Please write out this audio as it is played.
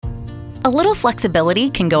A little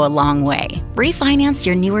flexibility can go a long way. Refinance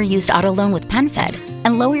your newer used auto loan with PenFed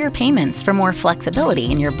and lower your payments for more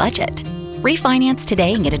flexibility in your budget. Refinance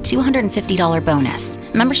today and get a $250 bonus.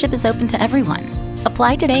 Membership is open to everyone.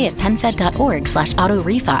 Apply today at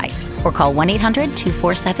penfed.org/auto-refi or call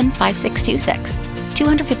 1-800-247-5626.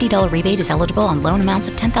 $250 rebate is eligible on loan amounts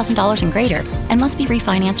of $10,000 and greater and must be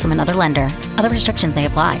refinanced from another lender. Other restrictions may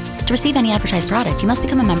apply. To receive any advertised product, you must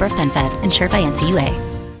become a member of PenFed, insured by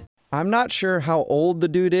NCUA. I'm not sure how old the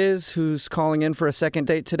dude is who's calling in for a second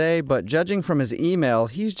date today, but judging from his email,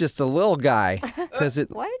 he's just a little guy. Because it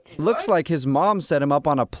looks like his mom set him up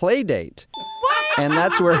on a play date. What? And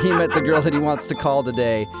that's where he met the girl that he wants to call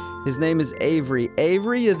today. His name is Avery.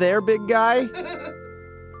 Avery, you there, big guy?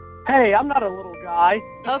 Hey, I'm not a little guy.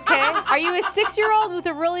 Okay. Are you a 6-year-old with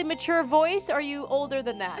a really mature voice, or are you older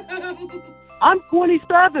than that? I'm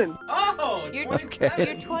 27. Oh, You're 27.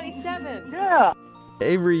 You're 27. Yeah.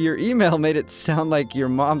 Avery, your email made it sound like your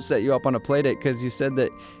mom set you up on a play date because you said that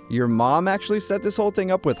your mom actually set this whole thing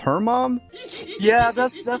up with her mom? Yeah,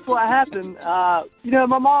 that's what happened. My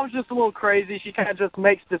mom's just a little crazy. She kind of just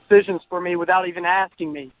makes decisions for me without even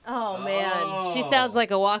asking me. Oh, man. She sounds like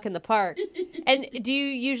a walk in the park. And do you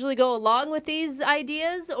usually go along with these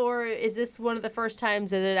ideas, or is this one of the first times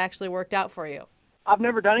that it actually worked out for you? I've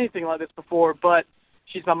never done anything like this before, but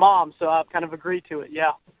she's my mom, so I've kind of agreed to it,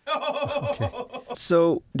 yeah. Okay.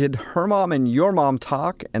 So did her mom and your mom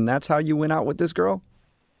talk, and that's how you went out with this girl?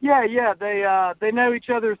 Yeah. They know each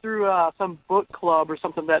other through some book club or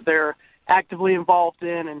something that they're actively involved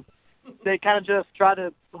in, and they kind of just try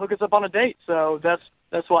to hook us up on a date. So that's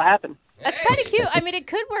what happened. That's kind of cute. I mean, it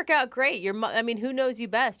could work out great. Who knows you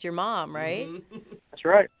best? Your mom, right? That's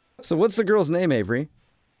right. So what's the girl's name, Avery?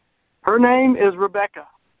 Her name is Rebecca.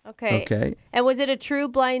 Okay. And was it a true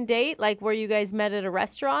blind date, like where you guys met at a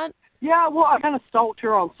restaurant? Yeah, well, I kind of stalked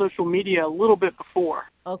her on social media a little bit before.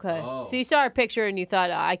 Okay. So you saw her picture and you thought,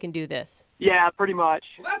 I can do this. Yeah, pretty much.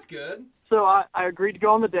 Well, that's good. So I agreed to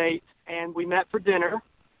go on the date, and we met for dinner.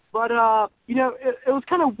 But, it was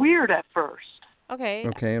kind of weird at first. Okay.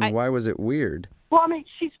 Okay, and why was it weird? Well,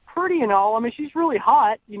 she's pretty and all. she's really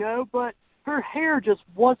hot, but her hair just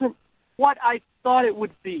wasn't what I thought it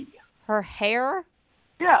would be. Her hair?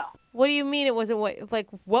 Yeah. What do you mean it wasn't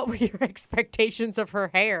what were your expectations of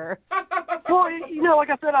her hair? Well,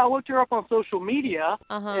 like I said, I looked her up on social media,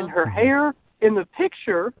 and her hair in the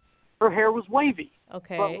picture, her hair was wavy.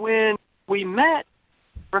 Okay. But when we met,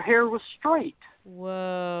 her hair was straight.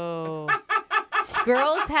 Whoa.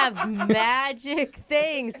 Girls have magic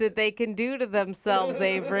things that they can do to themselves,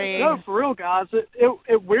 Avery. No, for real, guys. It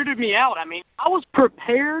weirded me out. I was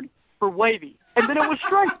prepared for wavy, and then it was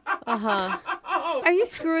straight. Are you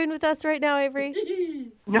screwing with us right now, Avery?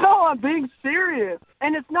 No, I'm being serious.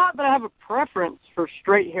 And it's not that I have a preference for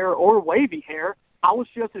straight hair or wavy hair. I was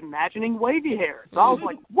just imagining wavy hair. So I was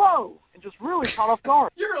like, whoa, and just really caught off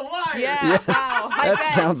guard. You're a liar. Yeah. Wow.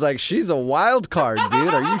 That sounds like she's a wild card,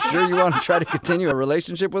 dude. Are you sure you want to try to continue a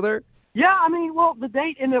relationship with her? Yeah, the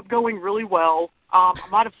date ended up going really well. I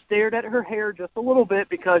might have stared at her hair just a little bit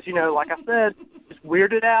because, like I said, it's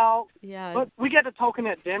weirded out. Yeah. But we got to talking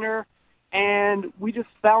at dinner, and we just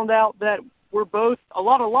found out that we're both a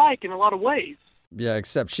lot alike in a lot of ways. Yeah,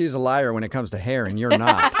 except she's a liar when it comes to hair, and you're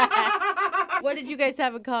not. What did you guys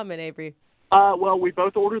have in common, Avery? Well, we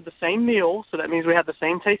both ordered the same meal, so that means we have the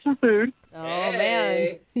same taste in food. Oh,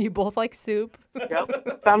 man. You both like soup?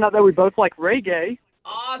 Yep. Found out that we both like reggae.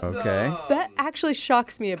 Awesome. Okay. That actually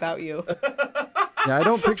shocks me about you. Yeah, I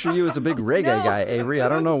don't picture you as a big reggae guy, Avery. I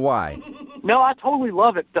don't know why. No, I totally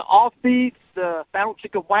love it. The offbeats, the bounce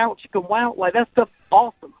chicka wow, like that stuff's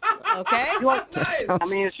awesome. Okay.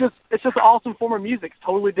 It's just an awesome form of music. It's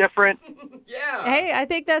totally different. Yeah. Hey, I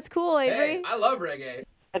think that's cool, Avery. Hey, I love reggae.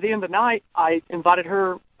 At the end of the night, I invited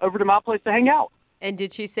her over to my place to hang out. And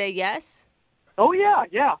did she say yes? Oh, yeah.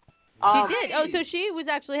 She did. Oh, so she was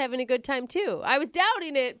actually having a good time, too. I was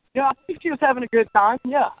doubting it. Yeah, I think she was having a good time,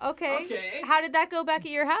 yeah. Okay. How did that go back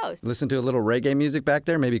at your house? Listen to a little reggae music back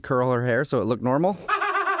there, maybe curl her hair so it looked normal?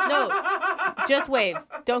 No, just waves.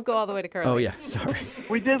 Don't go all the way to curly. Oh, yeah, sorry.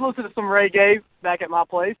 We did listen to some reggae back at my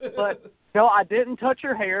place, but, I didn't touch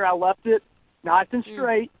her hair. I left it nice and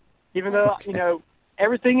straight, even though,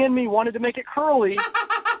 everything in me wanted to make it curly.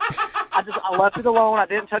 I left it alone. I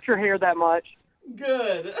didn't touch her hair that much.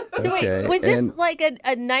 Good. So Okay, wait, was this like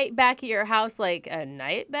a night back at your house,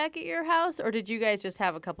 or did you guys just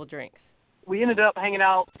have a couple drinks? We ended up hanging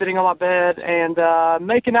out, sitting on my bed, and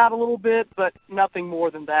making out a little bit, but nothing more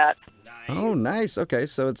than that. Nice. Oh, nice. Okay,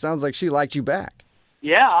 so it sounds like she liked you back.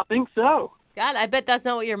 Yeah, I think so. God, I bet that's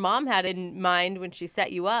not what your mom had in mind when she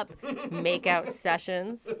set you up. Make-out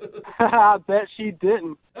sessions. I bet she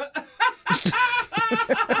didn't.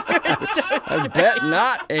 I bet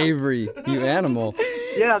not, Avery, you animal.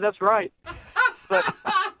 Yeah, that's right. But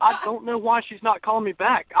I don't know why she's not calling me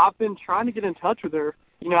back. I've been trying to get in touch with her.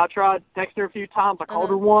 You know, I tried texting her a few times. I called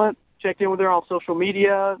her once, checked in with her on social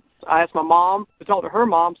media. I asked my mom to talk to her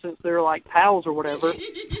mom since they're like pals or whatever.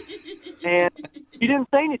 And she didn't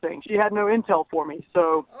say anything. She had no intel for me.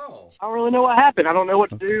 So I don't really know what happened. I don't know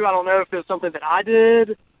what to do. I don't know if it was something that I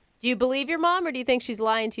did. Do you believe your mom, or do you think she's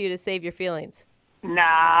lying to you to save your feelings?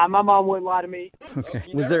 Nah, my mom wouldn't lie to me. Okay.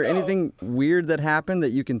 Was there anything weird that happened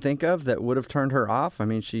that you can think of that would have turned her off? I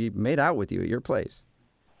mean, she made out with you at your place.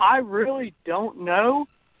 I really don't know,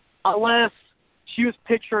 unless she was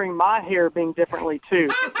picturing my hair being differently, too.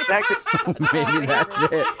 That could... Maybe that's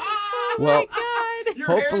it. Well,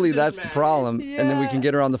 hopefully that's the problem, and then we can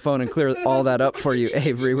get her on the phone and clear all that up for you,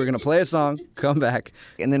 Avery. We're going to play a song, come back,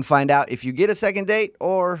 and then find out if you get a second date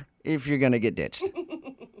or if you're going to get ditched.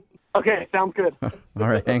 Okay, sounds good. All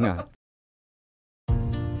right, hang on.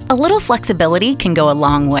 A little flexibility can go a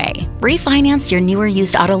long way. Refinance your newer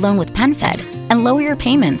used auto loan with PenFed and lower your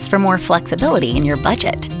payments for more flexibility in your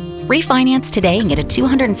budget. Refinance today and get a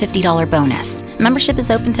 $250 bonus. Membership is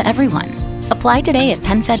open to everyone. Apply today at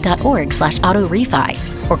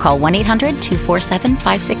penfed.org/auto-refi or call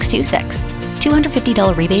 1-800-247-5626.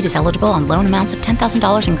 $250 rebate is eligible on loan amounts of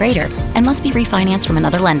 $10,000 and greater and must be refinanced from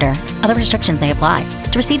another lender. Other restrictions may apply.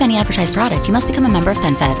 To receive any advertised product, you must become a member of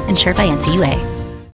PenFed, insured by NCUA.